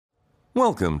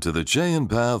Welcome to the Jay and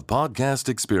Pav podcast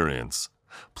experience.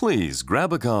 Please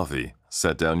grab a coffee,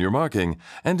 set down your marking,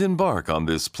 and embark on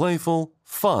this playful,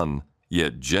 fun,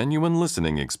 yet genuine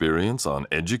listening experience on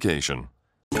education.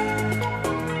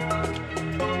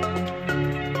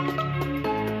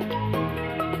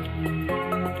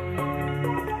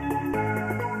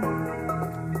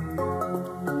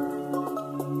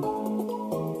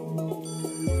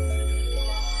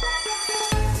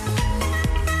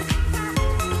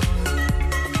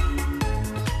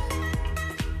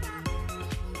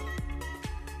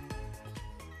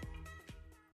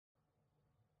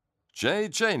 Jay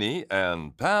Chaney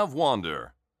and Pav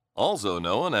Wander, also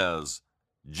known as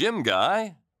Gym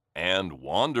Guy and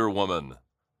Wander Woman.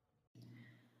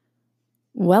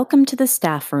 Welcome to the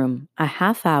Staff Room, a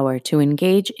half hour to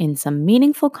engage in some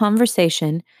meaningful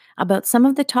conversation about some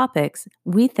of the topics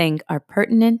we think are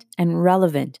pertinent and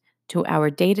relevant to our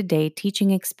day-to-day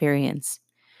teaching experience.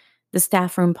 The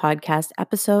Staff Room podcast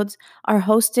episodes are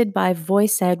hosted by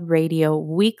VoiceEd Radio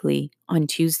weekly on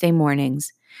Tuesday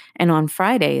mornings, and on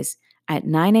Fridays at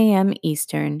 9 a.m.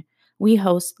 Eastern, we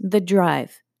host The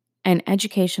Drive, an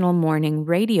educational morning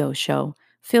radio show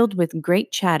filled with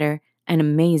great chatter and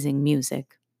amazing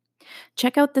music.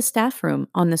 Check out the Staff Room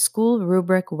on the School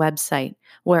Rubric website,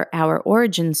 where our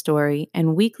origin story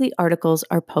and weekly articles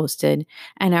are posted,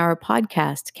 and our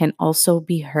podcast can also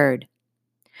be heard.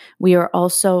 We are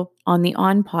also on the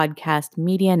On Podcast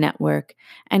Media Network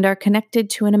and are connected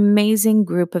to an amazing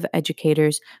group of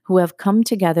educators who have come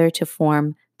together to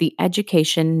form the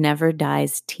Education Never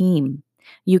Dies team.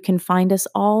 You can find us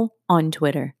all on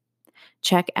Twitter.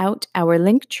 Check out our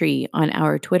link tree on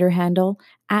our Twitter handle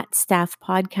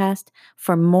 @StaffPodcast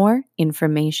for more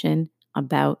information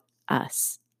about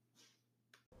us.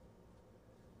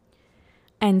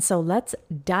 And so let's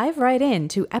dive right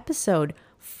into episode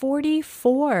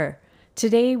 44.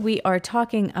 Today we are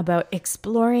talking about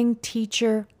exploring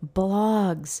teacher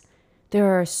blogs.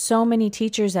 There are so many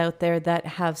teachers out there that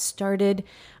have started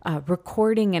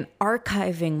recording and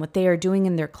archiving what they are doing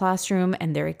in their classroom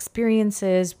and their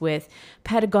experiences with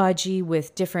pedagogy,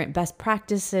 with different best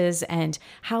practices, and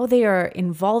how they are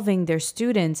involving their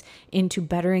students into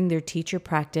bettering their teacher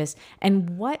practice,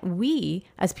 and what we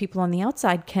as people on the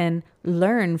outside can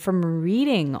learn from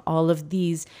reading all of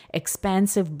these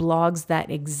expansive blogs that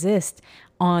exist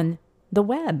on the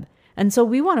web. And so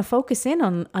we want to focus in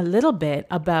on a little bit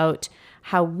about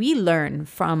how we learn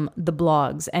from the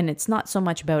blogs. And it's not so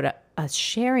much about us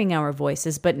sharing our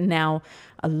voices, but now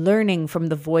learning from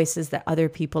the voices that other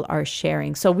people are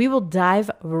sharing. So we will dive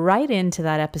right into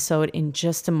that episode in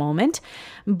just a moment.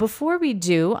 Before we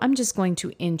do, I'm just going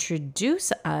to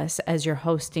introduce us as your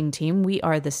hosting team. We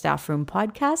are the Staff Room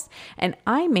Podcast, and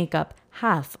I make up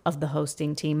half of the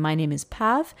hosting team. My name is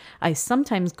Pav. I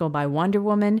sometimes go by Wonder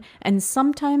Woman, and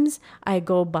sometimes I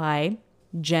go by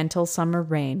Gentle Summer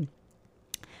Rain.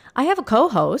 I have a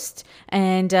co-host,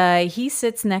 and he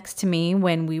sits next to me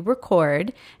when we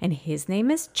record, and his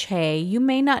name is Che. You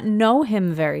may not know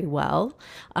him very well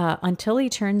until he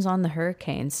turns on the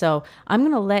hurricane. So I'm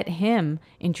going to let him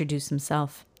introduce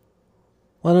himself.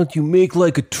 Why don't you make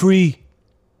like a tree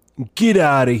and get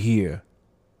out of here?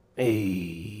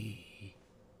 Hey.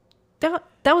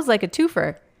 That was like a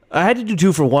twofer. I had to do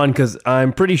 2 for 1 because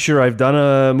I'm pretty sure I've done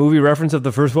a movie reference of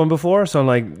the first one before. So I'm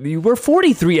like, we're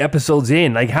 43 episodes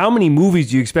in. Like, how many movies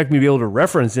do you expect me to be able to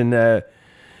reference in? I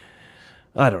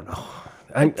don't know.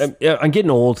 I'm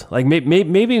getting old. Like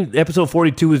maybe episode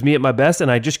 42 was me at my best,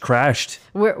 and I just crashed.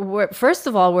 First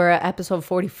of all, we're at episode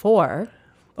 44.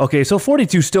 Okay, so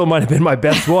 42 still might have been my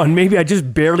best one. Maybe I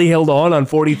just barely held on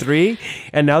 43,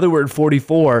 and now that we're at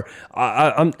 44,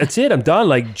 that's it. I'm done.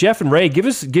 Like, Jeff and Ray, give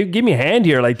me a hand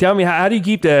here. Like, tell me, how do you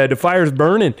keep the fires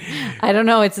burning? I don't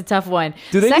know. It's a tough one.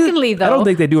 Though, I don't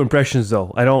think they do impressions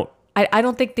though. I don't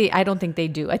think they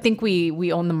do. I think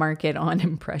we own the market on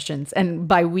impressions, and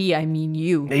by we I mean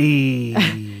you. Hey.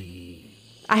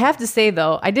 I have to say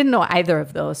though, I didn't know either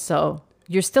of those, so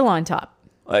you're still on top.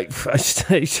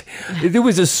 It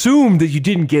was assumed that you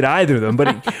didn't get either of them,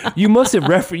 but you must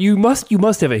have you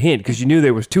must have a hint because you knew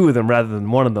there was 2 of them rather than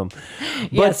one of them.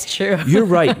 But yes, true. You're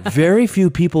right. Very few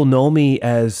people know me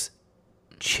as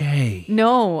Che.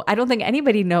 No, I don't think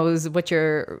anybody knows what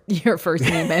your first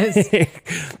name is.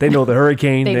 They know the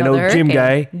Hurricane. They know Gym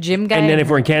Guy. Gym Guy. And then if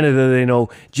we're in Canada, they know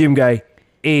Gym Guy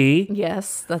A.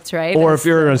 Yes, that's right. Or if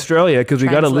you're in Australia, because we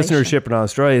got a listenership in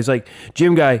Australia, it's like,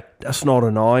 Gym Guy, that's not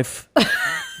a knife.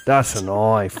 That's a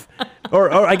knife.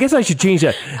 Or I guess I should change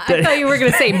that. I thought you were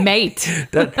going to say mate.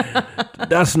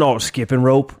 That's not skipping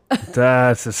rope.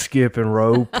 That's a skipping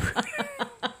rope.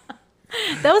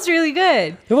 That was really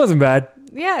good. It wasn't bad.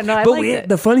 Yeah, no, I But like it.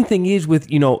 the funny thing is with,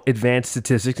 advanced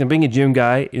statistics and being a gym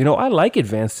guy, I like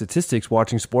advanced statistics,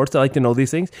 watching sports. I like to know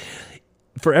these things.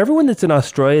 For everyone that's in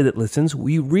Australia that listens,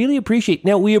 we really appreciate,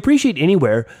 now we appreciate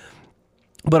anywhere,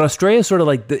 but Australia is sort of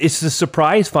like, it's the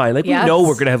surprise find. Like, Yes. we know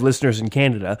we're going to have listeners in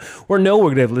Canada. We know we're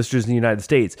going to have listeners in the United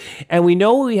States. And we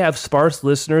know we have sparse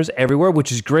listeners everywhere,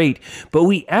 which is great. But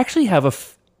we actually have a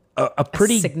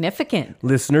pretty significant.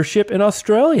 listenership in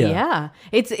Australia. Yeah.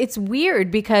 It's weird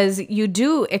because you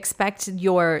do expect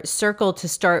your circle to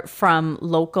start from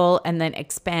local and then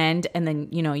expand, and then,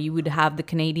 you would have the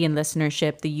Canadian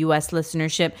listenership, the US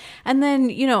listenership, and then,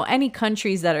 any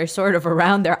countries that are sort of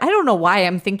around there. I don't know why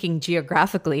I'm thinking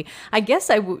geographically. I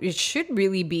guess it should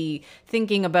really be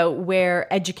thinking about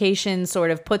where education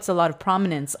sort of puts a lot of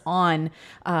prominence on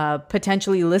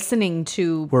potentially listening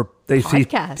to Where they see,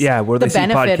 podcasts. where they the see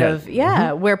benefit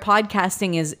podcasts. of where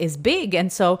podcasting is big,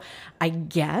 and so I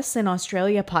guess in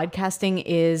Australia podcasting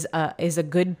is a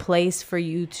good place for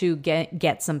you to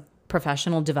get some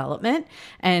professional development,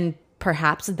 and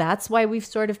perhaps that's why we've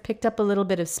sort of picked up a little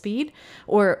bit of speed.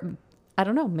 Or I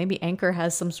don't know, maybe Anchor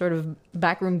has some sort of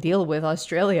backroom deal with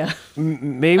Australia.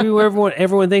 Maybe where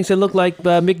everyone thinks they look like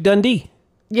Mick Dundee.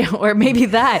 Yeah, or maybe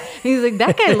that. He's like,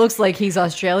 that guy looks like he's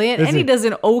Australian, and he does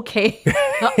an okay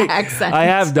accent. I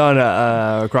have done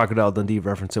a Crocodile Dundee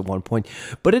reference at one point,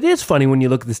 but it is funny when you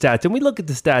look at the stats, and we look at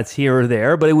the stats here or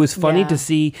there, but it was funny Yeah. to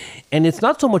see, and it's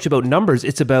not so much about numbers,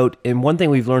 it's about, and one thing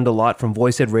we've learned a lot from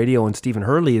Voice Ed Radio and Stephen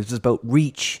Hurley is about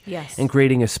reach. Yes. And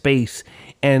creating a space.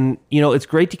 And, it's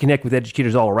great to connect with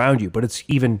educators all around you, but it's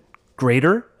even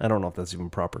greater, I don't know if that's even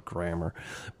proper grammar,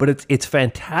 but it's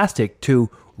fantastic to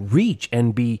reach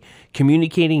and be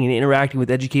communicating and interacting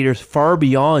with educators far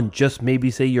beyond just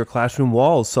maybe say your classroom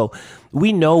walls. So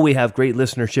we know we have great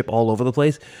listenership all over the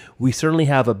place. We certainly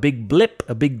have a big blip,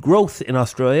 a big growth in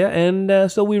Australia,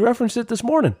 and so we referenced it this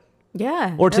morning.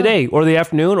 Yeah. Or today, or the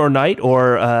afternoon, or night,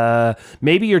 or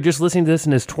maybe you're just listening to this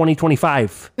and it's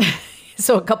 2025.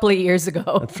 So a couple of years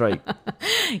ago. That's right.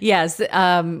 Yes,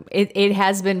 it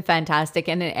has been fantastic,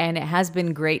 and it has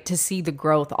been great to see the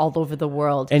growth all over the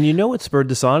world. And you know what spurred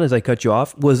this on, as I cut you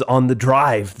off, was on the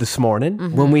drive this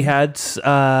morning when we had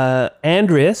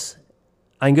Andreas.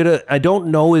 I don't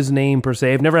know his name per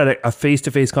se. I've never had a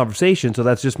face-to-face conversation, so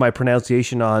that's just my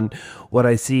pronunciation on what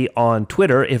I see on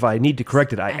Twitter. If I need to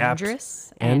correct it,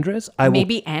 Andres? Andres?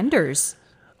 Maybe Anders.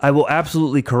 I will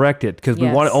absolutely correct it because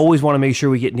Yes. we always want to make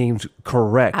sure we get names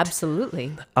correct.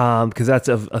 Absolutely. Because that's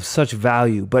of such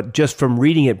value. But just from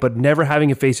reading it, but never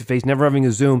having a face-to-face, never having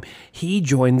a Zoom, he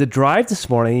joined the drive this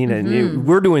morning. And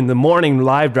we're doing the morning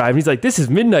live drive. And he's like, this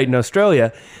is midnight in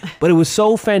Australia. But it was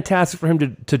so fantastic for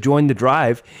him to join the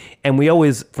drive. And we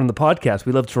always, from the podcast,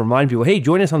 we love to remind people, hey,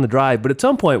 join us on the drive. But at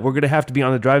some point, we're going to have to be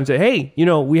on the drive and say, hey,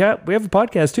 we have a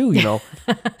podcast too,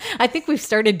 I think we've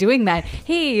started doing that.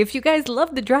 Hey, if you guys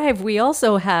love the drive, we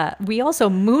also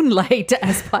moonlight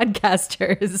as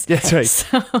podcasters. That's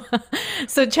right.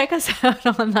 So check us out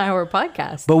on our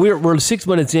podcast. But we're 6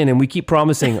 minutes in, and we keep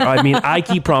promising. I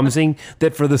keep promising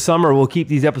that for the summer we'll keep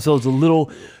these episodes a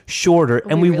little shorter.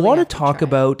 And we really want to have to talk try.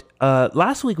 about.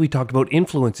 Last week we talked about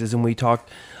influences, and we talked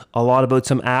a lot about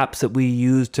some apps that we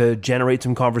use to generate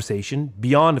some conversation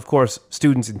beyond, of course,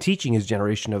 students and teaching is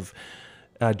generation of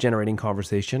generating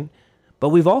conversation. But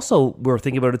we're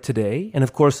thinking about it today. And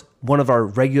of course, one of our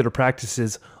regular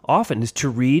practices often is to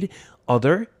read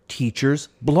other teachers'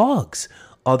 blogs,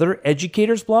 other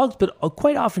educators' blogs, but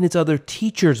quite often it's other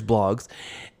teachers' blogs.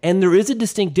 And there is a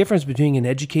distinct difference between an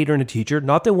educator and a teacher.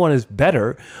 Not that one is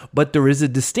better, but there is a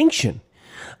distinction.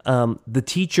 The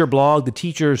teacher blog, the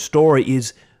teacher story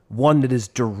is one that is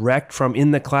direct from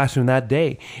in the classroom that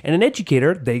day. And an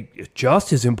educator, they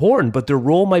just as important, but their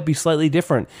role might be slightly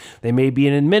different. They may be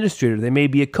an administrator, they may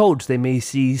be a coach, they may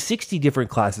see 60 different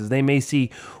classes, they may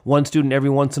see one student every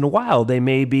once in a while, they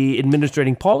may be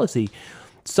administrating policy.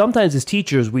 Sometimes as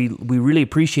teachers, we really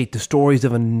appreciate the stories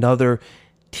of another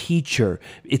teacher.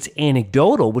 It's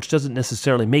anecdotal, which doesn't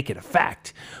necessarily make it a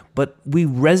fact, but we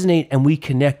resonate and we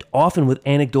connect often with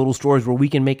anecdotal stories where we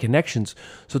can make connections.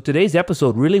 So today's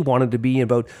episode really wanted to be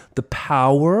about the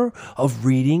power of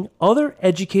reading other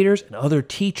educators and other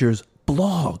teachers'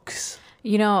 blogs.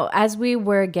 As we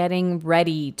were getting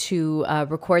ready to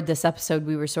record this episode,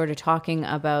 we were sort of talking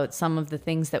about some of the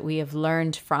things that we have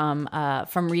learned from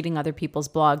reading other people's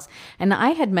blogs. And I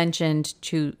had mentioned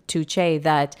to Che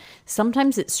that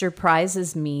sometimes it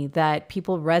surprises me that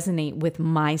people resonate with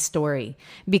my story.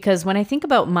 Because when I think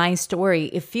about my story,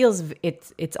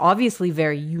 it's obviously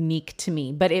very unique to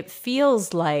me, but it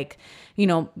feels like,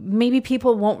 maybe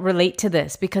people won't relate to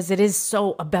this because it is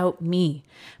so about me.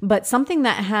 But something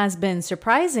that has been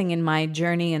surprising in my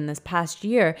journey in this past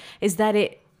year is that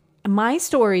my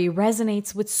story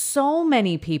resonates with so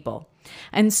many people.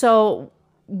 And so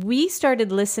we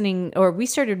started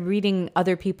reading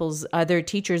other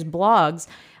teachers' blogs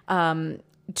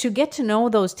to get to know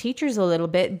those teachers a little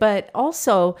bit, but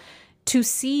also to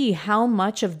see how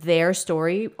much of their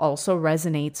story also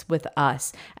resonates with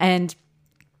us. And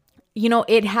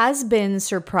it has been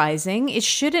surprising. It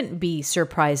shouldn't be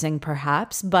surprising,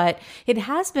 perhaps, but it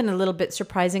has been a little bit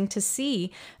surprising to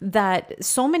see that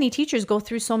so many teachers go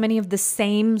through so many of the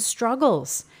same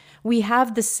struggles. We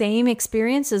have the same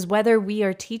experiences, whether we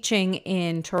are teaching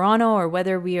in Toronto or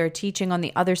whether we are teaching on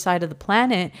the other side of the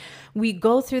planet. We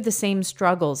go through the same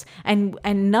struggles, and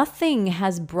nothing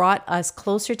has brought us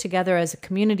closer together as a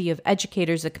community of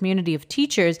educators, a community of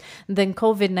teachers, than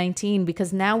COVID-19,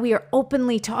 because now we are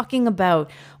openly talking about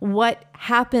what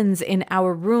happens in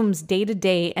our rooms day to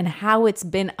day and how it's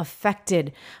been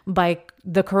affected by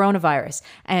the coronavirus,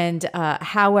 and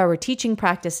how our teaching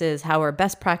practices, how our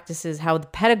best practices, how the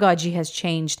pedagogy has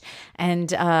changed.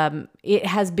 And it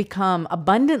has become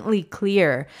abundantly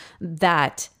clear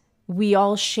that we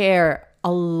all share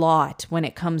a lot when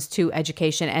it comes to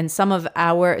education. And some of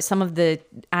the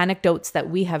anecdotes that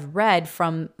we have read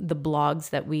from the blogs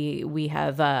that we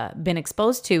have been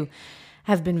exposed to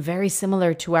have been very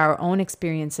similar to our own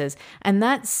experiences. And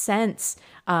that sense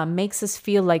makes us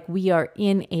feel like we are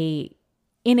in a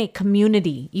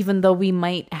community, even though we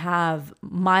might have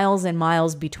miles and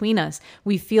miles between us.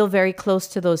 We feel very close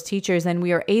to those teachers, and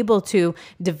we are able to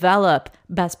develop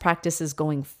best practices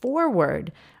going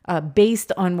forward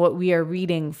based on what we are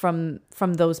reading from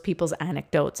those people's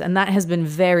anecdotes. And that has been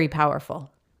very powerful.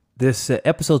 This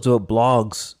episode's about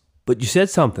blogs, but you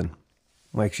said something.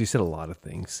 Well, actually, you said a lot of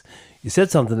things. You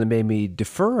said something that made me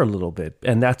defer a little bit,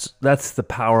 and that's the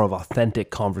power of authentic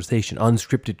conversation,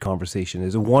 unscripted conversation.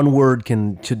 Is one word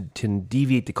can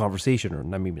deviate the conversation, or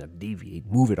not, maybe not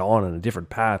deviate, move it on a different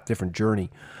path, different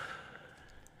journey.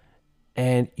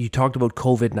 And you talked about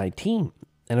COVID-19,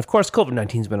 and of course,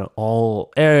 COVID-19 has been on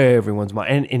everyone's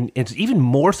mind, and it's even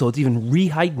more so. It's even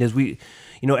re-heightened as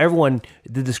everyone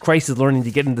did this crisis learning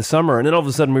to get into the summer, and then all of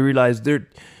a sudden we realized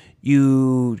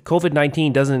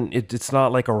COVID-19 it's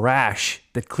not like a rash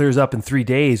that clears up in 3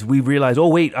 days. We realized, oh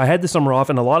wait, I had the summer off,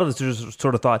 and a lot of us just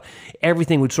sort of thought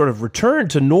everything would sort of return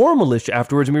to normal-ish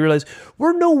afterwards, and we realized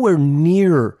we're nowhere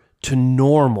near to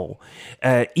normal,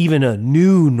 even a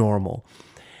new normal.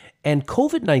 And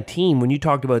COVID-19, when you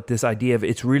talked about this idea of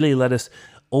it's really let us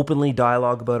openly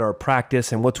dialogue about our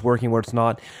practice and what's working, what's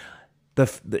not.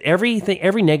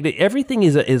 Everything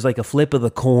is like a flip of the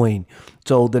coin.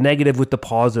 So the negative with the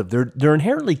positive, they're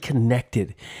inherently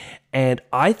connected. And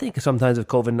I think sometimes of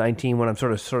COVID-19, when I'm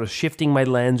sort of shifting my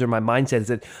lens or my mindset, is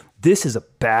that this is a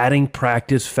batting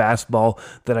practice fastball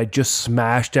that I just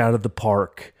smashed out of the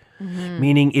park. Mm-hmm.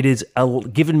 Meaning it has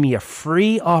given me a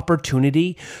free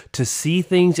opportunity to see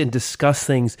things and discuss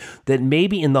things that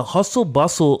maybe in the hustle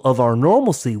bustle of our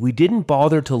normalcy we didn't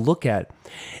bother to look at.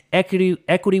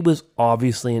 Equity was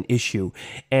obviously an issue,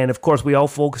 and of course we all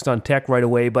focused on tech right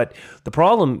away, but the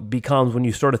problem becomes when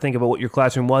you start to think about what your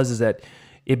classroom was, is that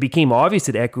it became obvious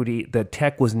that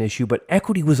tech was an issue, but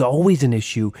equity was always an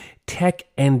issue, tech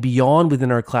and beyond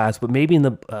within our class. But maybe in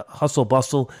the hustle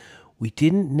bustle, we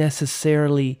didn't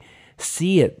necessarily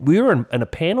see it. We were in a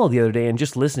panel the other day and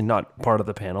just listening, not part of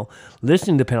the panel,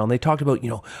 listening to the panel, and they talked about,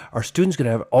 our students going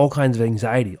to have all kinds of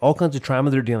anxiety, all kinds of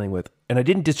trauma they're dealing with. And I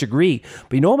didn't disagree,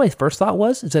 but what my first thought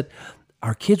was, is that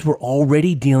our kids were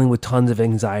already dealing with tons of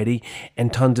anxiety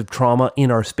and tons of trauma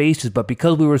in our spaces, but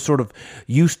because we were sort of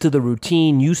used to the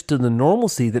routine, used to the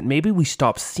normalcy, that maybe we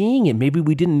stopped seeing it, maybe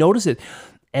we didn't notice it.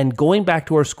 And going back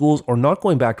to our schools or not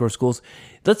going back to our schools,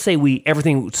 let's say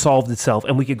everything solved itself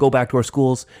and we could go back to our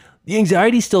schools, the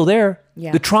anxiety's still there.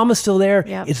 Yeah. The trauma's still there.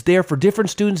 Yeah. It's there for different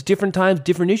students, different times,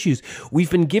 different issues. We've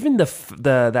been given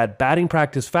that batting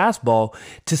practice fastball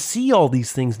to see all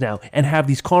these things now and have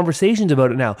these conversations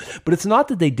about it now. But it's not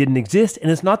that they didn't exist, and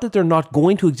it's not that they're not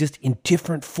going to exist in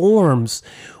different forms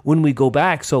when we go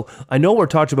back. So I know we're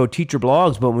talking about teacher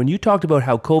blogs, but when you talked about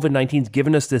how COVID-19's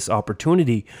given us this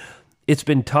opportunity, it's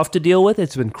been tough to deal with.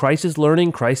 It's been crisis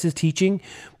learning, crisis teaching,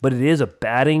 but it is a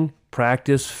batting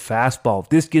practice fastball.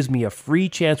 This gives me a free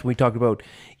chance when we talk about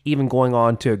even going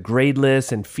on to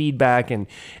gradeless and feedback and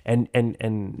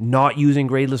not using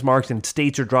gradeless marks, and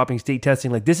states are dropping state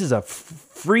testing. Like, this is a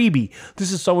freebie.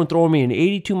 This is someone throwing me an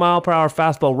 82 mile per hour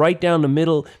fastball right down the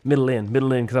middle in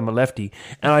because I'm a lefty,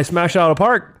 and I smash it out of the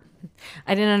park.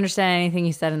 I didn't understand anything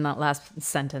you said in that last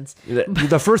sentence.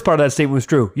 The first part of that statement was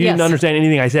true. You Yes. didn't understand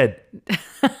anything I said.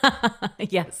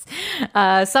 Yes.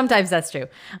 Sometimes that's true.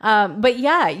 But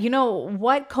yeah,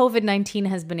 what COVID-19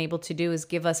 has been able to do is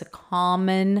give us a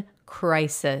common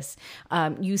crisis.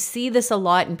 You see this a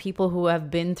lot in people who have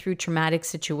been through traumatic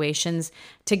situations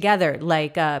together,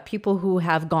 like people who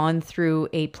have gone through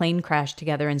a plane crash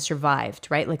together and survived,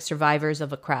 right? Like survivors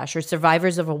of a crash or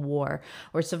survivors of a war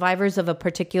or survivors of a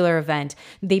particular event.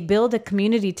 They build a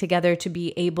community together to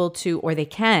be able to, or they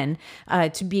can,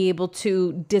 to be able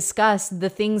to discuss the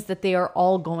things that they are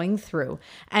all going through.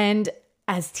 And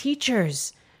as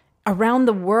teachers around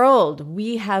the world,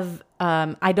 we have,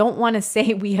 I don't want to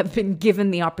say we have been given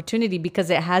the opportunity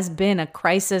because it has been a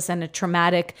crisis and a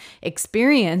traumatic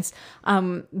experience.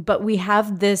 But we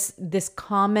have this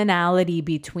commonality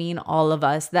between all of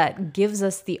us that gives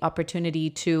us the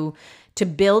opportunity to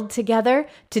build together,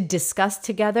 to discuss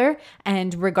together.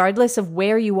 And regardless of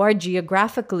where you are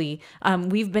geographically,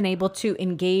 we've been able to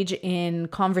engage in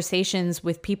conversations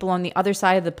with people on the other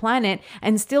side of the planet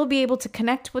and still be able to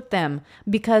connect with them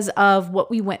because of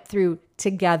what we went through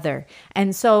together.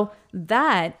 And so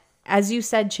that, as you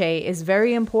said, Che, is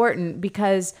very important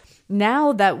because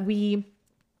now that we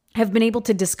have been able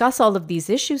to discuss all of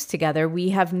these issues together, we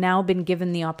have now been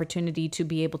given the opportunity to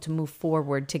be able to move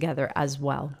forward together as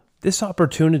well. This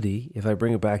opportunity, if I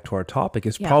bring it back to our topic,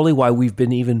 is probably why we've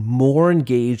been even more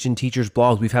engaged in teachers'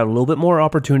 blogs. We've had a little bit more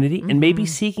opportunity and maybe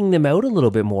seeking them out a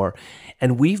little bit more.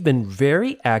 And we've been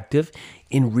very active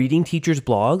in reading teachers'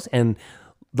 blogs, and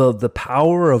the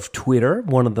power of Twitter,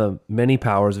 one of the many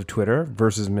powers of Twitter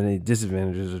versus many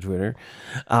disadvantages of Twitter,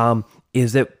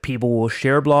 is that people will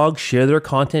share blogs, share their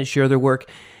content, share their work.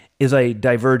 As I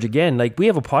diverge again, like we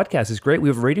have a podcast, it's great. We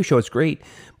have a radio show, it's great.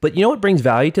 But you know what brings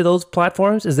value to those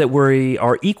platforms is that we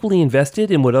are equally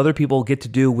invested in what other people get to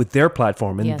do with their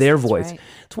platform and their voice. Right.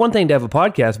 It's one thing to have a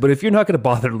podcast, but if you're not going to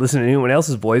bother to listen to anyone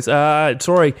else's voice,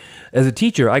 sorry, as a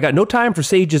teacher, I got no time for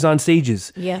sages on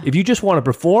stages. Yeah. If you just want to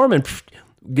perform and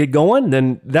get going,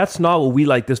 then that's not what we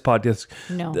like this podcast.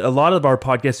 No. A lot of our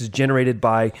podcast is generated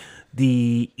by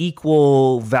the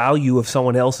equal value of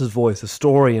someone else's voice, a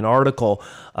story, an article,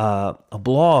 a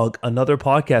blog, another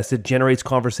podcast that generates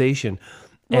conversation.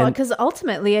 Well, because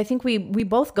ultimately, I think we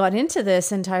both got into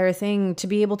this entire thing to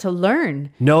be able to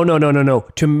learn. No.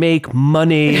 To make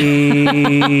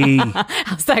money.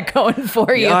 How's that going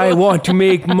for you? I want to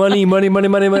make money. OJ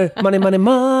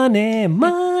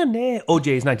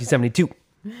is 1972.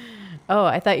 Oh,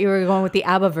 I thought you were going with the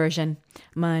ABBA version.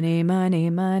 Money, money,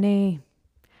 money.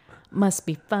 Must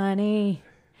be funny.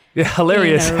 Yeah,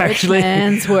 hilarious, in a rich actually.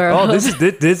 man's world. Oh, this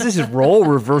is role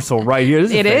reversal right here.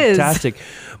 This is fantastic.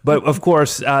 But of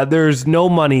course, there's no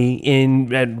money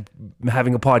in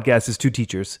having a podcast as two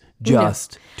teachers.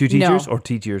 Just two teachers or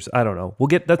teachers. I don't know.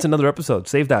 That's another episode.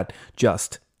 Save that.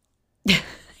 Just.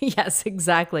 Yes,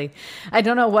 exactly. I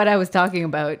don't know what I was talking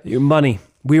about. Your money.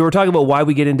 We were talking about why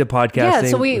we get into podcasting. Yeah,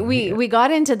 so we got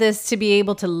into this to be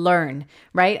able to learn,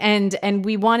 right? And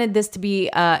we wanted this to be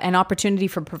an opportunity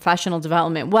for professional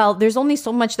development. Well, there's only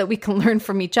so much that we can learn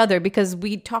from each other because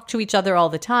we talk to each other all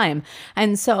the time.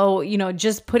 And so,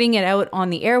 just putting it out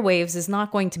on the airwaves is not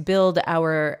going to build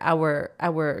our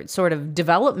sort of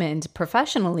development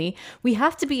professionally. We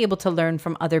have to be able to learn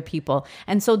from other people.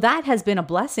 And so that has been a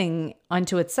blessing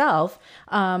unto itself.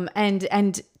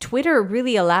 And Twitter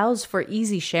really allows for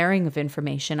easy sharing of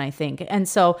information, I think. And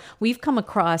so we've come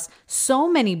across so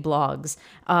many blogs,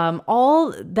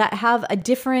 all that have a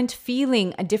different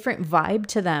feeling, a different vibe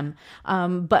to them.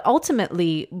 But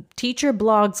ultimately, teacher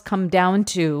blogs come down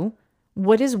to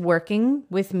what is working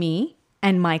with me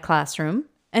and my classroom.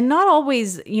 And not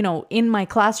always, in my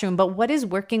classroom, but what is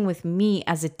working with me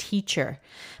as a teacher,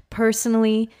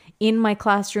 personally, in my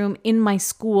classroom, in my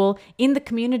school, in the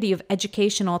community of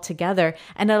education altogether.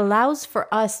 And it allows for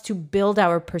us to build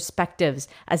our perspectives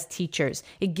as teachers.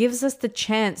 It gives us the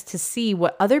chance to see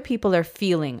what other people are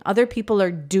feeling, other people are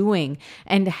doing,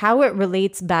 and how it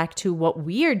relates back to what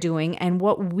we are doing and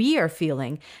what we are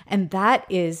feeling. And that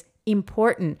is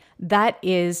important. That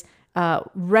is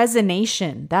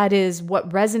resonation. That is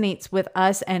what resonates with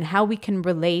us and how we can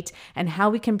relate and how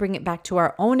we can bring it back to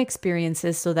our own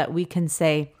experiences so that we can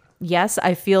say, yes,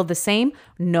 I feel the same.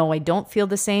 No, I don't feel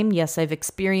the same. Yes, I've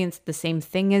experienced the same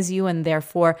thing as you, and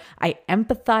therefore I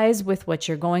empathize with what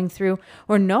you're going through.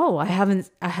 Or no, I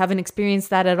haven't experienced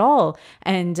that at all.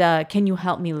 And can you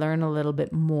help me learn a little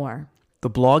bit more? The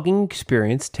blogging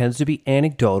experience tends to be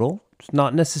anecdotal. It's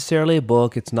not necessarily a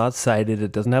book. It's not cited.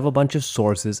 It doesn't have a bunch of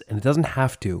sources, and it doesn't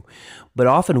have to. But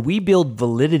often we build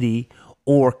validity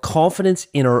or confidence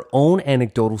in our own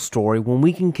anecdotal story when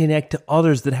we can connect to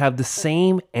others that have the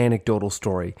same anecdotal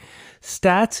story.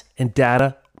 Stats and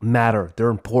data matter. They're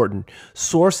important.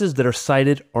 Sources that are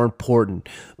cited are important.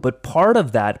 But part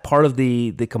of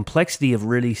the complexity of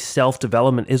really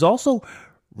self-development is also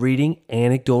reading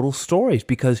anecdotal stories,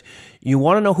 because you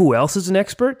want to know who else is an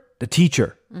expert? The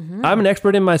teacher. I'm an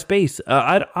expert in my space.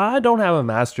 I don't have a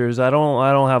master's. I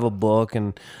don't have a book,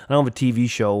 and I don't have a TV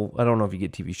show. I don't know if you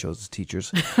get TV shows as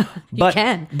teachers. But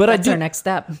that's our next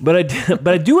step. But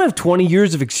I do have 20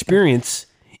 years of experience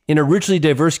in a richly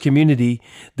diverse community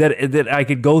that I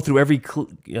could go through every,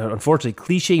 unfortunately,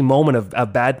 cliche moment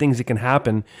of bad things that can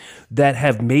happen that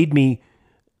have made me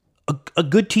a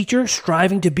good teacher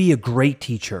striving to be a great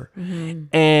teacher.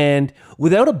 And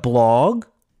without a blog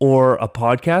or a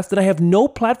podcast, that I have no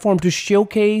platform to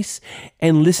showcase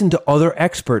and listen to other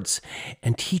experts.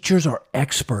 And teachers are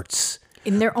experts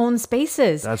in their own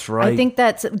spaces. That's right. I think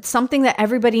that's something that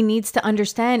everybody needs to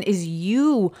understand is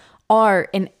you are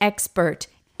an expert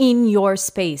in your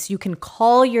space. You can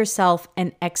call yourself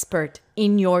an expert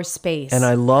in your space. And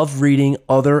I love reading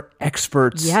other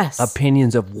experts'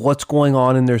 opinions of what's going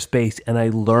on in their space, and I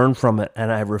learn from it,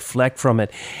 and I reflect from it.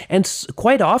 And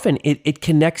quite often, it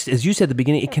connects, as you said at the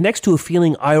beginning, it connects to a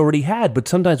feeling I already had. But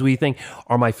sometimes we think,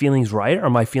 are my feelings right?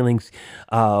 Are my feelings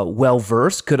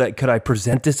well-versed? Could I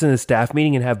present this in a staff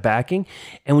meeting and have backing?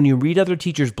 And when you read other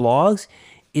teachers' blogs,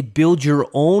 it builds your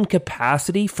own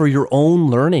capacity for your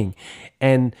own learning.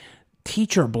 And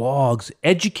teacher blogs,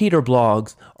 educator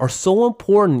blogs are so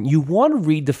important. You want to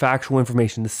read the factual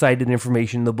information, the cited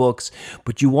information in the books,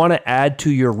 but you want to add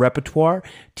to your repertoire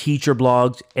teacher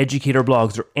blogs, educator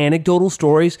blogs. They're anecdotal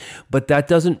stories, but that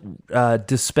doesn't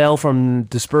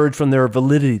disparage from their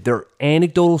validity. They're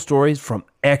anecdotal stories from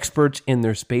experts in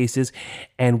their spaces,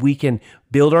 and we can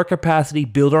build our capacity,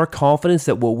 build our confidence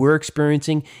that what we're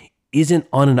experiencing isn't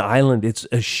on an island. It's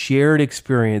a shared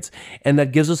experience. And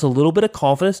that gives us a little bit of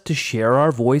confidence to share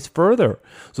our voice further.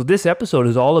 So this episode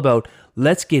is all about,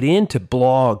 let's get into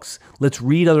blogs. Let's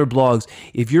read other blogs.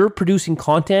 If you're producing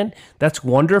content, that's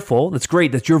wonderful. That's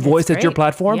great. That's your voice. That's your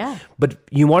platform. Yeah. But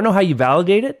you want to know how you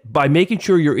validate it? By making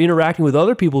sure you're interacting with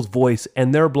other people's voice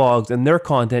and their blogs and their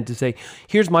content to say,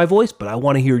 here's my voice, but I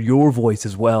want to hear your voice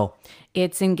as well.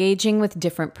 It's engaging with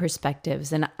different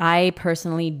perspectives. And I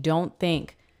personally don't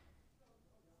think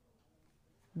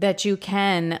that you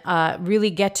can really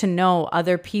get to know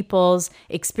other people's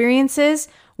experiences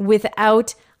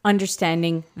without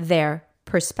understanding their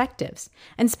perspectives.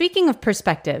 And speaking of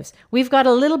perspectives, we've got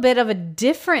a little bit of a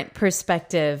different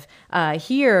perspective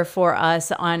here for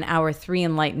us on our 3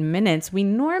 Enlightened Minutes. We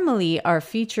normally are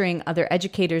featuring other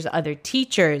educators, other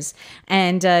teachers,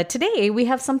 and today we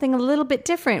have something a little bit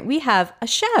different. We have a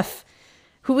chef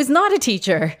who is not a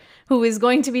teacher, who is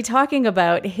going to be talking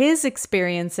about his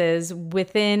experiences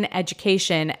within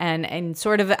education and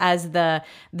sort of as the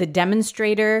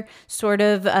demonstrator sort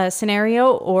of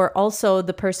scenario, or also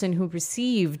the person who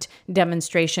received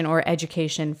demonstration or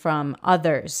education from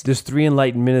others. This 3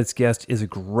 Enlightened Minutes guest is a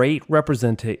great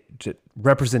representation,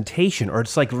 or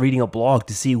it's like reading a blog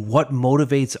to see what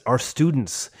motivates our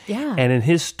students. Yeah. And in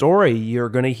his story, you're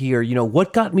going to hear,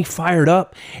 what got me fired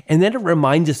up. And then it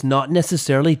reminds us not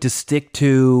necessarily to stick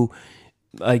to,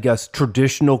 I guess,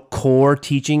 traditional core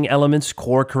teaching elements,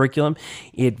 core curriculum.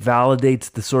 It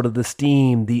validates the sort of the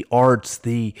STEAM, the arts,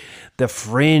 the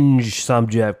fringe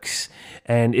subjects.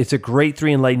 And it's a great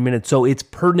 3 Enlightened Minutes. So it's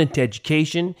pertinent to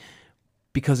education,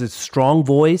 because it's strong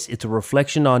voice. It's a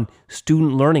reflection on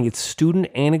student learning. It's student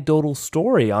anecdotal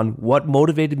story on what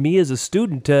motivated me as a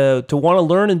student to want to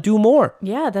learn and do more.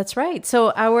 Yeah, that's right.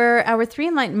 So our 3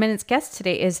 Enlightened Minutes guest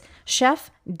today is Chef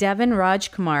Devin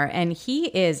Rajkumar, and he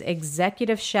is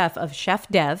executive chef of Chef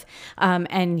Dev,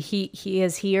 and he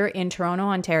is here in Toronto,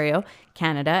 Ontario,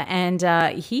 Canada, and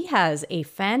he has a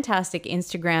fantastic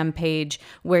Instagram page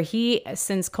where he,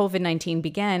 since COVID-19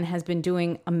 began, has been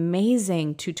doing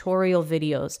amazing tutorial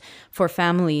videos for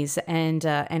families and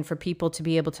for people to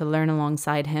be able to learn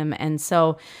alongside him. And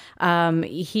so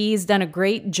he's done a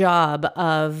great job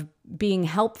of being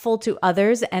helpful to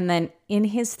others. And then in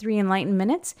his 3 Enlightened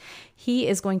Minutes, he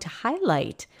is going to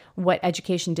highlight what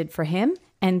education did for him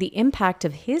and the impact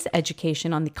of his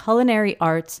education on the culinary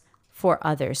arts for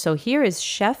others. So here is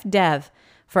Chef Dev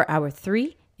for our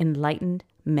 3 Enlightened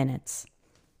Minutes.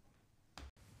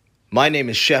 My name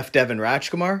is Chef Devin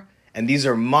Rajkumar, and these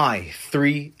are my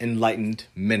 3 Enlightened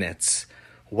Minutes.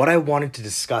 What I wanted to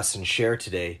discuss and share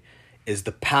today is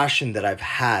the passion that I've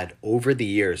had over the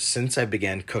years since I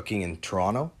began cooking in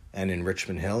Toronto and in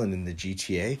Richmond Hill and in the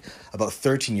GTA about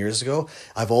 13 years ago.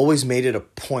 I've always made it a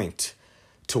point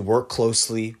to work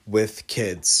closely with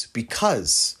kids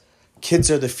because kids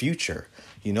are the future.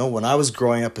 You know, when I was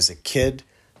growing up as a kid,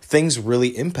 things really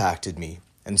impacted me.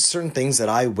 And certain things that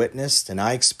I witnessed and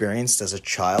I experienced as a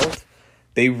child,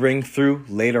 they ring through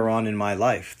later on in my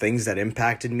life. Things that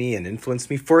impacted me and influenced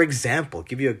me. For example, I'll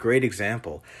give you a great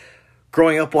example.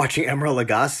 Growing up watching Emeril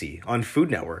Lagasse on Food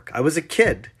Network, I was a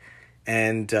kid.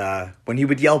 And when he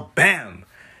would yell, "Bam!"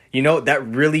 you know, that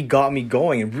really got me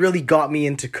going and really got me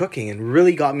into cooking and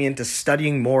really got me into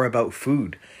studying more about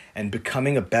food and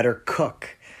becoming a better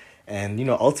cook. And, you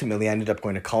know, ultimately I ended up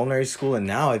going to culinary school, and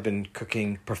now I've been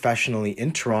cooking professionally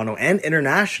in Toronto and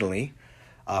internationally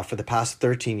for the past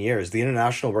 13 years. The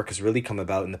international work has really come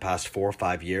about in the past 4 or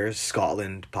 5 years.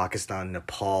 Scotland, Pakistan,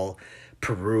 Nepal,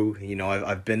 Peru. You know,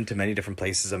 I've been to many different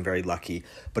places. I'm very lucky.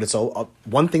 But it's all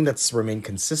one thing that's remained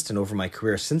consistent over my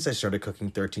career since I started cooking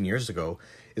 13 years ago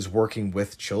is working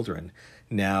with children.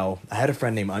 Now, I had a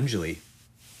friend named Anjali,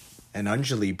 and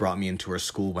Anjali brought me into her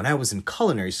school when I was in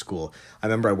culinary school. I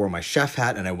remember I wore my chef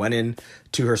hat and I went in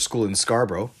to her school in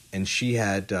Scarborough, and she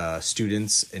had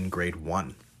students in grade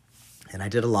 1. And I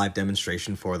did a live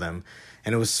demonstration for them,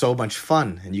 and it was so much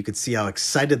fun. And you could see how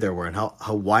excited they were and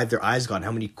how wide their eyes got and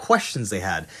how many questions they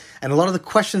had. And a lot of the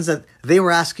questions that they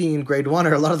were asking in grade 1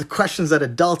 are a lot of the questions that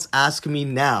adults ask me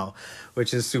now,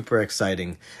 which is super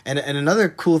exciting. And another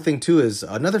cool thing too is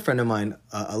another friend of mine,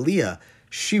 Aaliyah,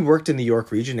 she worked in the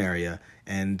York region area,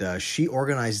 and she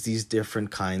organized these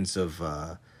different kinds of,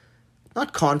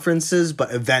 not conferences,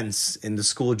 but events in the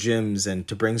school gyms and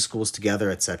to bring schools together,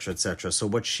 etc., etc. So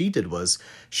what she did was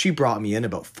she brought me in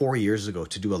about 4 years ago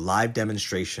to do a live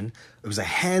demonstration. It was a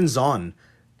hands-on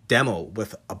demo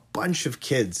with a bunch of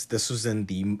kids. This was in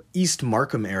the East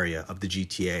Markham area of the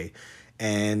GTA.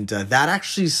 And that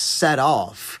actually set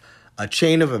off a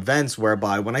chain of events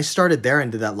whereby when I started there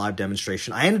and did that live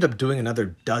demonstration, I ended up doing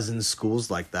another dozen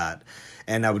schools like that.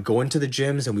 And I would go into the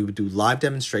gyms and we would do live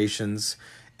demonstrations.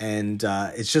 And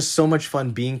it's just so much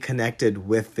fun being connected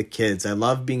with the kids. I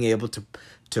love being able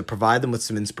to provide them with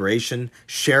some inspiration,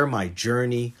 share my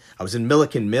journey. I was in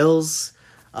Milliken Mills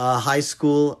High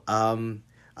School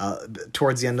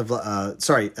towards the end of,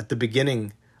 at the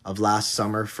beginning of last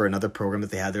summer for another program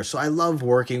that they had there. So I love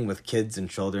working with kids and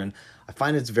children. I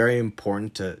find it's very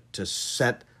important to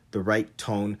set the right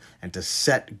tone and to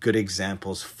set good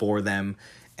examples for them.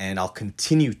 And I'll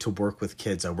continue to work with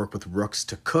kids. I work with Rooks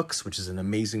to Cooks, which is an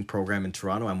amazing program in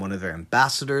Toronto. I'm one of their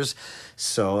ambassadors.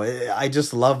 So I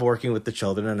just love working with the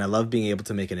children, and I love being able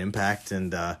to make an impact.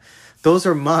 And those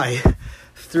are my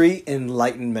 3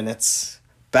 enlightened minutes.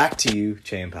 Back to you,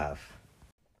 Chay and Pav.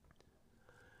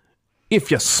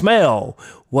 If you smell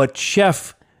what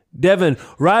Chef Devin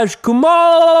Rajkumar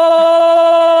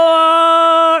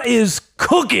is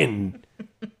cooking,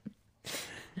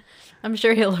 I'm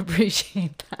sure he'll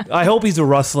appreciate that. I hope he's a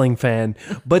wrestling fan.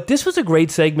 But this was a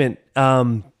great segment.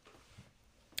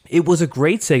 It was a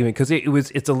great segment because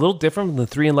it's a little different from the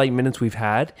 3 enlightened minutes we've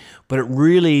had, but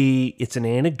it's an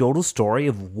anecdotal story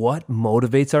of what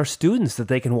motivates our students, that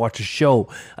they can watch a show.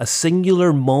 A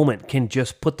singular moment can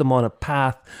just put them on a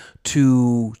path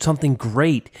to something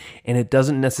great, and it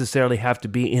doesn't necessarily have to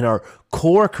be in our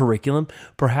core curriculum.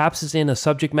 Perhaps it's in a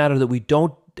subject matter that we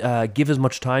don't give as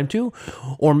much time to,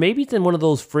 or maybe it's in one of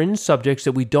those fringe subjects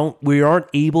that we aren't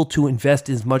able to invest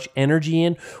as much energy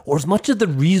in or as much of the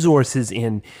resources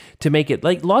in to make it.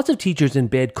 Like, lots of teachers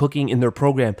embed cooking in their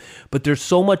program, but there's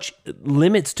so much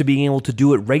limits to being able to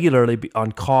do it regularly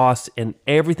on costs and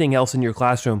everything else in your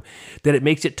classroom that it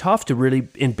makes it tough to really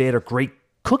embed a great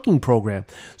cooking program.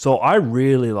 So I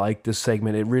really like this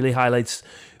segment. It really highlights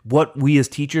what we as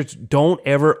teachers don't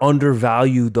ever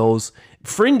undervalue those.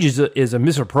 Fringe is a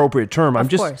misappropriate term.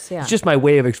 It's just my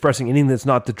way of expressing anything that's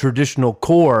not the traditional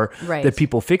core that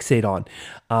people fixate on.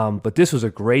 But this was a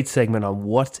great segment on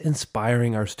what's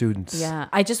inspiring our students. Yeah,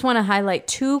 I just want to highlight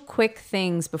 2 quick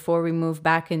things before we move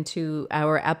back into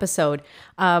our episode.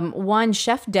 One,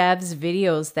 Chef Dev's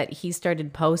videos that he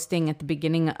started posting at the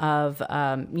beginning of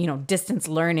distance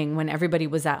learning when everybody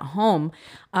was at home.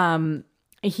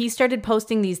 He started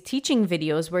posting these teaching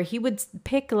videos where he would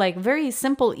pick like very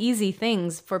simple, easy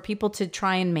things for people to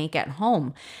try and make at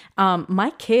home.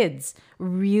 My kids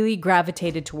really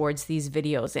gravitated towards these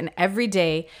videos, and every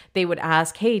day they would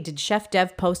ask, "Hey, did Chef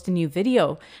Dev post a new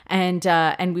video?" And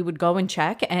we would go and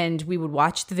check, and we would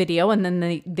watch the video, and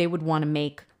then they would want to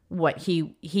make what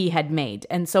he had made,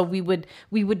 and so we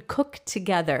would cook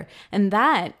together, and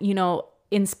that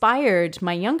inspired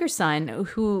my younger son,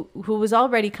 who was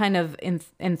already kind of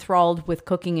enthralled with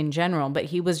cooking in general, but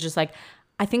he was just like,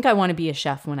 I think I want to be a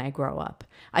chef when I grow up.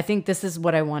 I think this is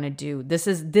what I want to do. This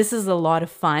is a lot of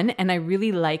fun, and I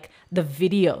really like the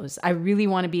videos. I really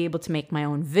want to be able to make my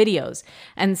own videos.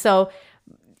 And so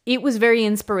it was very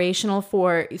inspirational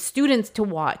for students to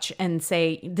watch and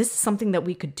say, this is something that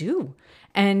we could do.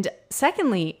 And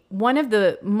secondly, one of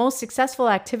the most successful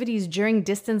activities during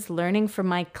distance learning for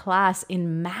my class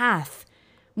in math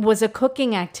was a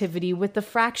cooking activity with the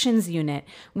fractions unit.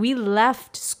 We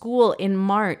left school in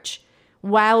March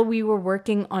while we were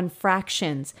working on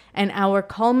fractions, and our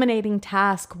culminating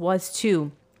task was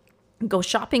to go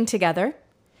shopping together,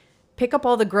 pick up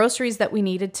all the groceries that we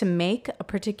needed to make a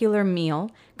particular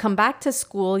meal, come back to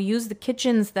school, use the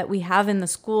kitchens that we have in the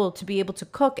school to be able to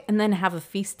cook, and then have a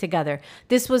feast together.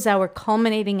 This was our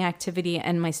culminating activity,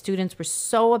 and my students were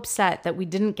so upset that we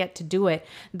didn't get to do it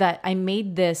that I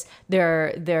made this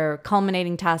their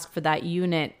culminating task for that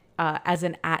unit as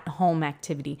an at-home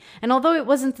activity. And although it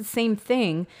wasn't the same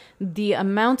thing, the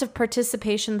amount of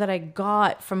participation that I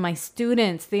got from my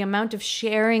students, the amount of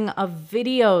sharing of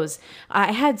videos,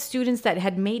 I had students that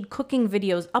had made cooking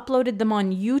videos, uploaded them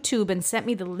on YouTube and sent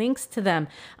me the links to them.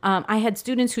 I had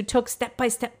students who took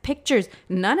step-by-step pictures.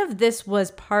 None of this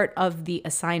was part of the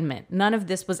assignment. None of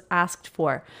this was asked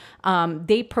for.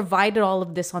 They provided all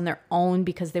of this on their own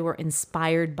because they were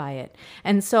inspired by it.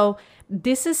 And so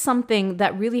this is something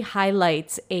that really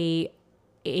highlights a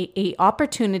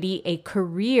opportunity, a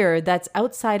career that's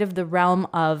outside of the realm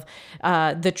of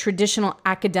the traditional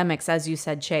academics, as you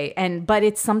said, Che. But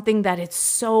it's something that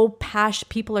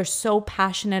people are so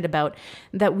passionate about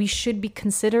that we should be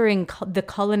considering the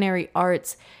culinary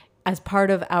arts as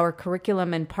part of our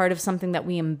curriculum and part of something that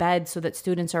we embed so that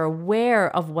students are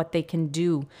aware of what they can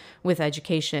do with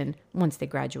education once they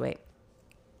graduate.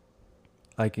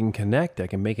 I can connect. I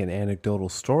can make an anecdotal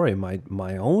story.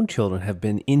 My own children have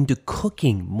been into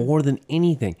cooking more than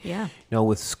anything. Yeah.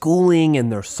 With schooling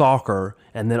and their soccer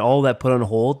and then all that put on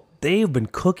hold, they've been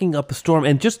cooking up a storm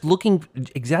and just looking,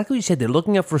 exactly what you said, they're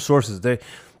looking up for sources.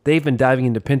 They've been diving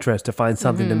into Pinterest to find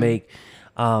something to make.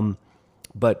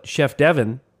 But Chef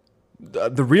Devin,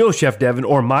 the real Chef Devin,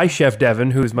 or my Chef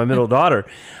Devin, who's my middle daughter,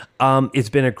 it's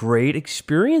been a great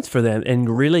experience for them.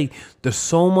 And really, there's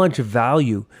so much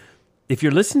value. If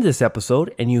you're listening to this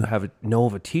episode and you know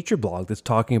of a teacher blog that's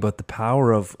talking about the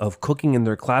power of cooking in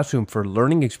their classroom for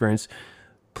learning experience,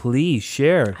 please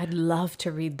share. I'd love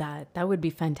to read that. That would be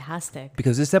fantastic.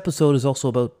 Because this episode is also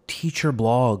about teacher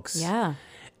blogs. Yeah.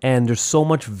 And there's so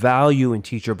much value in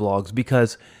teacher blogs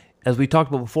because, as we talked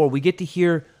about before, we get to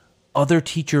hear other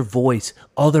teacher voice,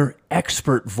 other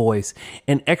expert voice,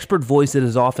 an expert voice that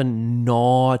is often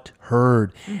not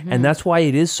heard. Mm-hmm. And that's why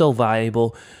it is so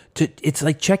valuable. It's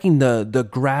like checking the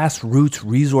grassroots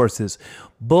resources.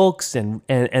 Books and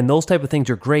those type of things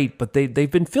are great, but they've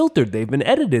been filtered, they've been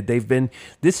edited,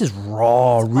 this is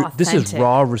raw,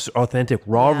 authentic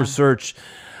research.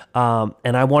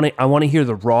 And I want to hear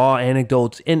the raw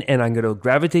anecdotes, and I'm going to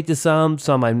gravitate to some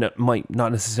I might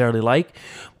not necessarily like,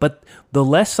 but the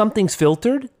less something's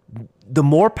filtered, the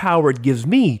more power it gives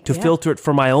me to filter it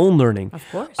for my own learning. Of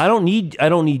course. I don't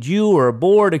need you or a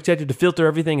board, etc., to filter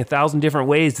everything 1,000 different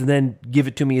ways and then give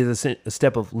it to me as a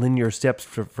step of linear steps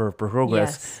for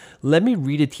progress. Yes. Let me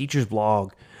read a teacher's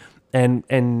blog and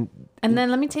then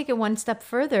let me take it one step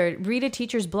further. Read a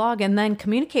teacher's blog and then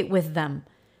communicate with them.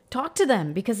 Talk to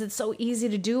them, because it's so easy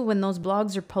to do when those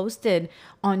blogs are posted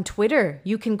on Twitter.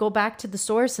 You can go back to the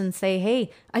source and say,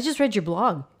 hey, I just read your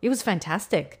blog. It was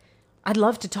fantastic. I'd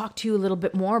love to talk to you a little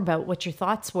bit more about what your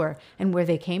thoughts were and where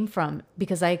they came from,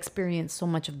 because I experienced so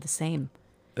much of the same.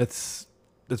 It's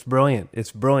brilliant.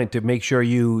 It's brilliant to make sure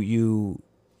you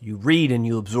read and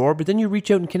you absorb, but then you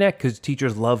reach out and connect, because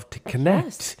teachers love to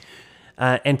connect.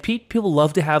 And people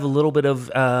love to have a little bit of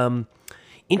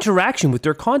interaction with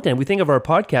their content. We think of our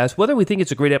podcast, whether we think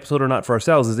it's a great episode or not for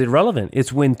ourselves is irrelevant.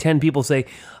 It's when 10 people say,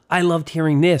 I loved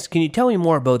hearing this. Can you tell me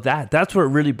more about that? That's where it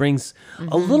really brings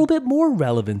a little bit more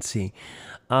relevancy.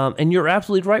 And you're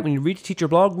absolutely right. When you read a teacher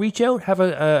blog, reach out, have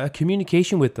a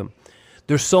communication with them.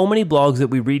 There's so many blogs that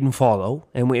we read and follow,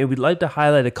 and we'd like to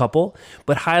highlight a couple,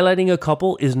 but highlighting a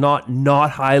couple is not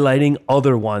highlighting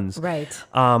other ones. Right.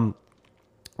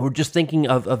 We're just thinking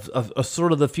of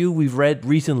sort of the few we've read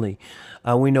recently.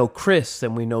 We know Chris,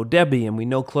 and we know Debbie, and we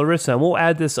know Clarissa, and we'll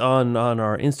add this on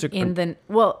our Instagram.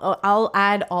 I'll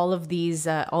add all of these,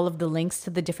 all of the links to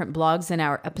the different blogs in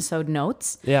our episode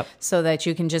notes. Yep. So that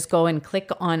you can just go and click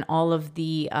on all of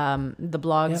the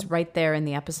blogs right there in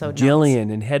the episode notes.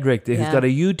 Jillian and Hedrick, who's got a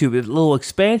YouTube, a little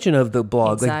expansion of the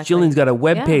blog. Exactly. Like Jillian's got a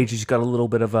web page. She's got a little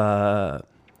bit of a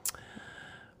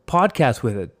podcasts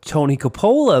with it. Tony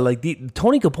Coppola,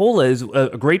 Tony Coppola is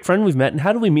a great friend we've met. And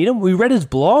how did we meet him? We read his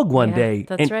blog one day.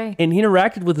 That's right. And he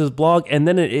interacted with his blog, and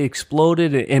then it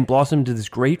exploded and blossomed into this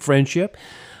great friendship.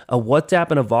 A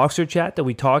WhatsApp and a Voxer chat that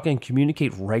we talk and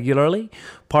communicate regularly.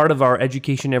 Part of our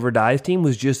Education Never Dies team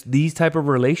was just these type of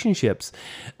relationships.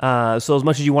 So as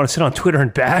much as you want to sit on Twitter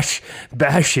and bash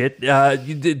it,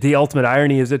 the ultimate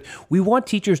irony is that we want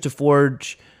teachers to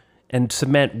forge and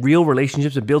cement real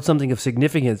relationships and build something of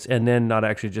significance, and then not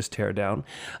actually just tear it down.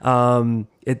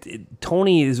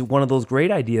 Tony is one of those great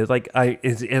ideas.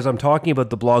 As I'm talking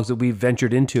about the blogs that we've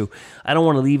ventured into, I don't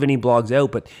want to leave any blogs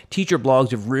out, but teacher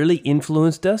blogs have really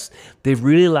influenced us. They've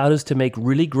really allowed us to make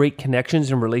really great connections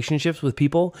and relationships with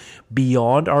people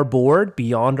beyond our board,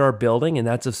 beyond our building, and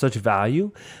that's of such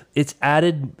value. It's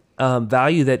added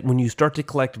value that when you start to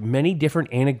collect many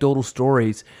different anecdotal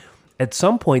stories, at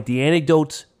some point the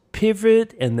anecdotes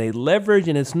pivot and they leverage,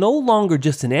 and it's no longer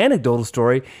just an anecdotal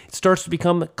story. It starts to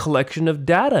become a collection of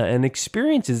data and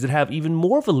experiences that have even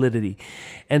more validity.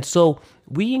 And so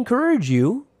we encourage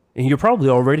you, and you're probably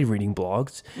already reading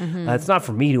blogs. It's not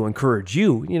for me to encourage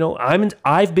you.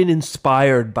 I've been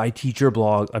inspired by teacher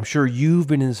blogs. I'm sure you've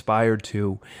been inspired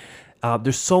too.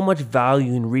 There's so much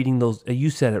value in reading those, you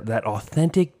said it, that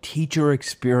authentic teacher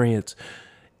experience.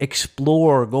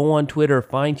 Explore, go on Twitter,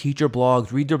 find teacher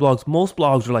blogs, read their blogs. Most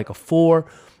blogs are like a 4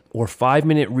 or 5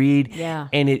 minute read. Yeah.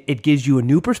 And it gives you a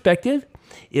new perspective.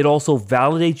 It also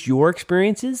validates your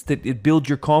experiences, that it builds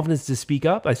your confidence to speak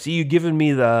up. I see you giving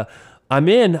me the, I'm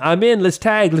in, let's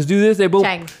tag, let's do this. They both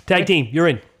tag team, you're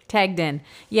in. Tagged in.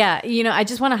 Yeah. I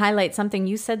just want to highlight something.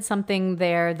 You said something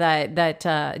there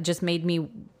that just made me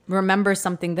remember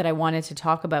something that I wanted to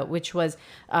talk about, which was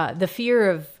the fear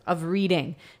of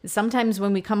reading. Sometimes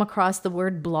when we come across the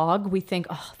word blog, we think,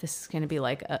 oh, this is going to be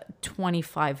like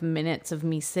 25 minutes of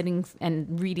me sitting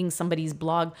and reading somebody's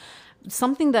blog.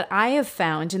 Something that I have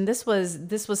found, and this was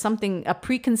something, a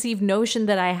preconceived notion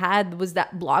that I had, was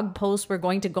that blog posts were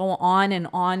going to go on and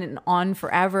on and on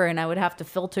forever, and I would have to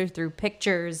filter through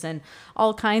pictures and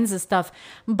all kinds of stuff.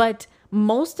 But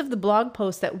most of the blog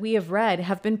posts that we have read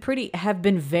have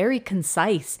been very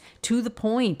concise, to the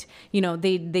point.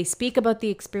 They speak about the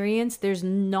experience. There's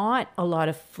not a lot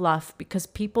of fluff because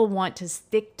people want to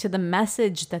stick to the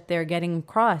message that they're getting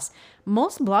across.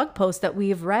 Most blog posts that we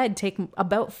have read take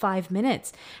about 5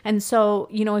 minutes. And so,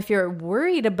 if you're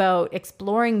worried about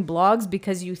exploring blogs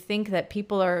because you think that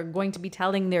people are going to be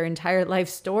telling their entire life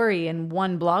story in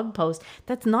one blog post,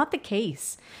 that's not the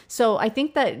case. So I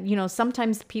think that,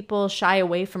 sometimes people shy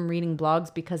away from reading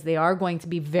blogs because they are going to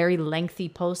be very lengthy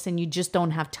posts and you just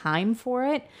don't have time for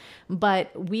it.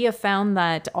 But we have found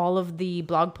that all of the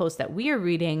blog posts that we are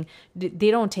reading,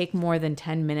 they don't take more than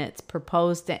 10 minutes per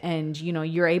post. And,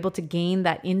 you're able to gain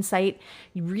that insight,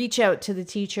 you reach out to the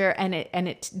teacher, and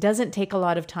it doesn't take a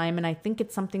lot of time. And I think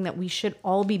it's something that we should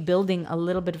all be building a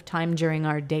little bit of time during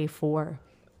our day for.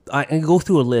 I go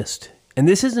through a list. And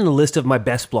this isn't a list of my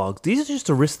best blogs. These are just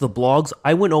a list of the blogs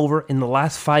I went over in the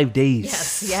last 5 days.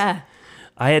 Yes, yeah.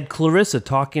 I had Clarissa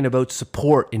talking about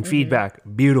support and feedback.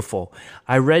 Beautiful.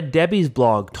 I read Debbie's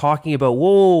blog talking about,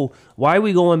 why are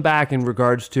we going back in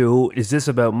regards to, is this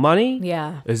about money?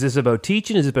 Yeah. Is this about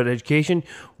teaching? Is it about education?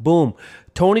 Boom.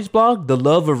 Tony's blog, The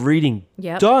Love of Reading.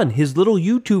 Yep. Done. His little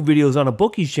YouTube videos on a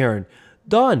book he's sharing.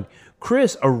 Done.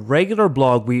 Chris, a regular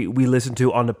blog we listen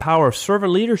to on the power of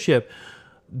servant leadership.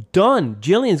 Done.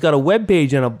 Jillian's got a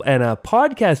webpage and a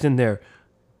podcast in there.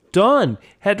 Done.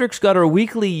 Hedrick's got her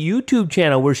weekly YouTube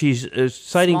channel where she's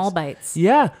citing small bites.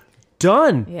 Yeah.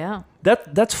 Done. Yeah.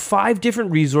 That's 5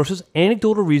 different resources,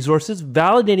 anecdotal resources,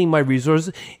 validating my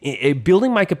resources,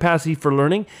 building my capacity for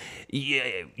learning.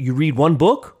 You read one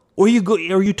book, or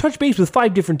you touch base with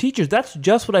 5 different teachers. That's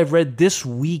just what I've read this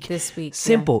week.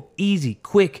 Simple, easy,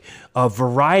 quick,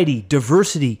 variety,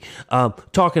 diversity,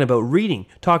 talking about reading,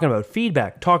 talking about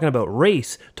feedback, talking about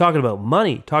race, talking about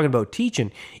money, talking about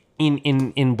teaching.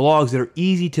 In blogs that are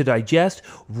easy to digest,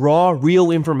 raw,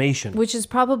 real information. Which is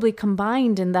probably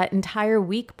combined in that entire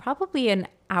week, probably an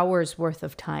hour's worth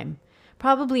of time.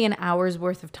 Probably an hour's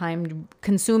worth of time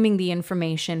consuming the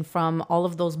information from all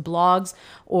of those blogs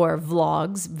or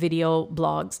vlogs, video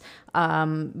blogs,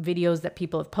 videos that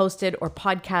people have posted, or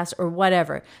podcasts or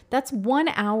whatever. That's 1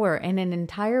 hour in an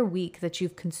entire week that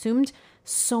you've consumed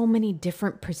so many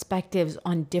different perspectives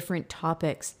on different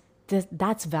topics.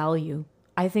 That's value.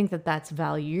 I think that's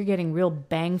value. You're getting real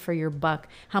bang for your buck.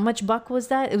 How much buck was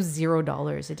that? It was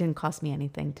 $0. It didn't cost me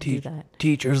anything to do that.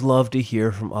 Teachers love to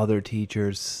hear from other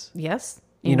teachers. Yes.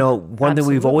 One thing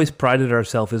we've always prided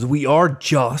ourselves is we are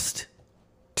just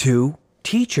 2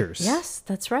 teachers. Yes,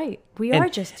 that's right. We are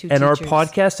just two and teachers. our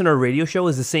podcast and our radio show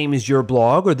is the same as your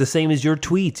blog or the same as your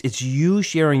tweets. It's you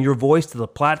sharing your voice to the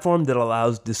platform that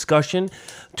allows discussion,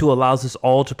 allows us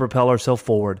all to propel ourselves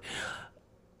forward.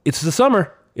 It's the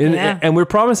summer. And we're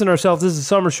promising ourselves this is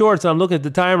summer shorts. And I'm looking at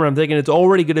the timer. I'm thinking it's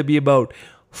already going to be about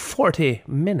 40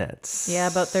 minutes. Yeah,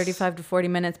 about 35 to 40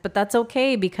 minutes. But that's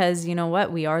okay because you know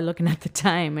what? We are looking at the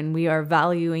time and we are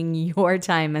valuing your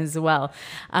time as well.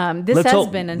 Let's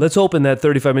open that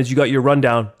 35 minutes. You got your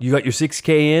rundown. You got your 6K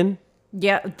in.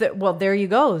 Yeah, well, there you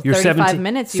go. Your 35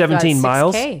 minutes. You've 17 got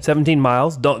miles. 6K. 17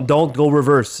 miles. Don't go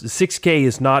reverse. 6K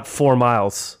is not 4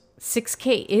 miles.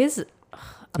 6K is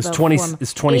It's about 20. 4 mi-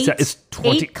 It's 20. It's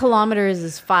 20. 8 kilometers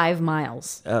is 5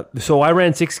 miles. So I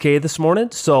ran 6K this morning.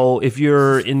 So if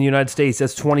you're in the United States,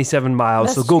 that's 27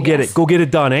 miles. So go get it. Go get it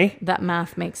done, eh? That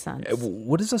math makes sense.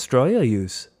 What does Australia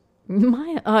use?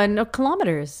 No,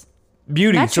 kilometers.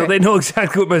 Beauty. Metric. So they know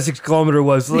exactly what my 6 kilometer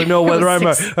was. So they know whether I'm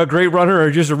a great runner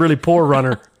or just a really poor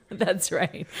runner. That's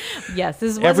right. Yes,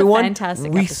 this was Everyone, a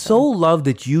fantastic we episode. so love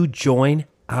that you join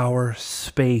our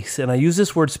space. And I use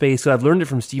this word space because I've learned it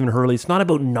from Stephen Hurley. It's not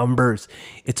about numbers.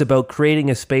 It's about creating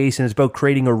a space and it's about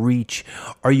creating a reach.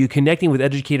 Are you connecting with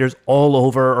educators all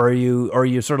over or are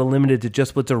you sort of limited to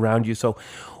just what's around you? So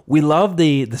we love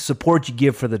the support you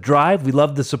give for the drive. We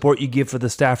love the support you give for the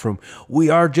staff room. We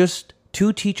are just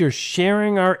two teachers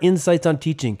sharing our insights on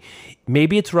teaching.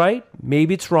 Maybe it's right,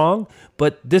 maybe it's wrong,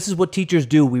 but this is what teachers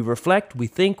do. We reflect, we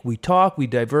think, we talk, we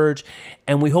diverge,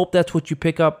 and we hope that's what you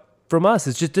pick up from us.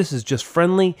 This is just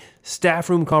friendly staff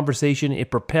room conversation. It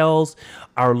propels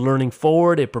our learning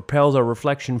forward. It propels our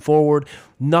reflection forward.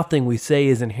 Nothing we say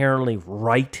is inherently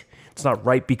right. It's not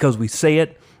right because we say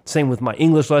it. Same with my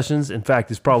English lessons. In fact,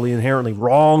 it's probably inherently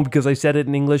wrong because I said it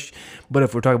in English. But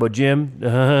if we're talking about gym,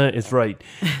 it's right.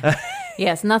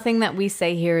 Yes, nothing that we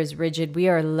say here is rigid. We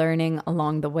are learning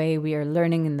along the way. We are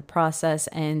learning in the process,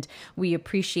 and we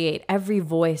appreciate every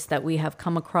voice that we have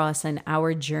come across in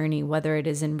our journey, whether it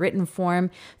is in written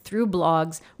form, through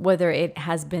blogs, whether it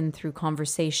has been through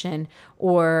conversation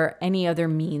or any other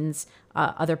means,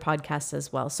 other podcasts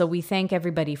as well. So we thank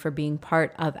everybody for being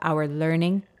part of our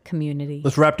learning community.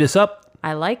 Let's wrap this up.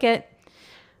 I like it.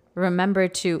 Remember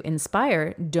to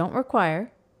inspire, don't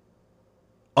require.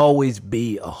 Always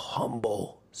be a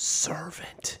humble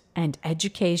servant. And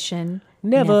education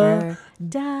Never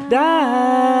dies.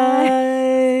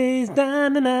 Na,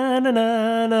 na, na, na,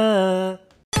 na, na.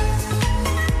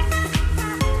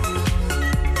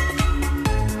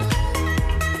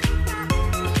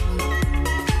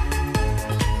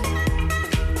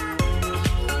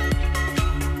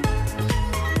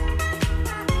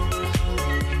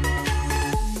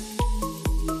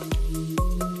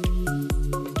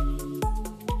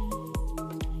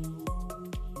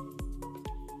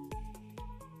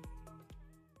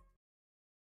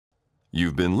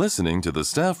 You've been listening to the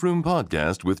Staff Room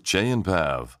Podcast with Che and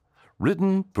Pav.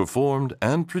 Written, performed,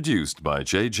 and produced by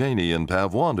Che Cheney and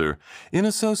Pav Wander in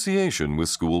association with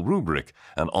School Rubric,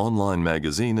 an online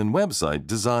magazine and website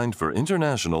designed for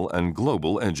international and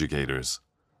global educators.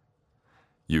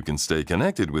 You can stay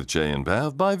connected with Che and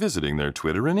Pav by visiting their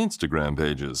Twitter and Instagram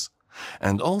pages.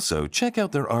 And also check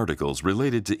out their articles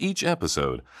related to each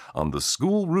episode on the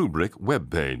School Rubric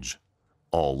webpage.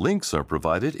 All links are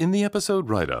provided in the episode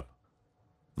write-up.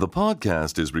 The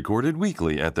podcast is recorded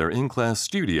weekly at their in-class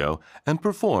studio and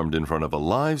performed in front of a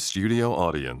live studio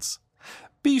audience.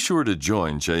 Be sure to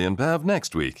join Che and Pav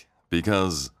next week,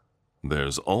 because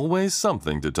there's always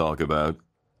something to talk about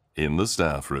in the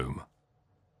staff room.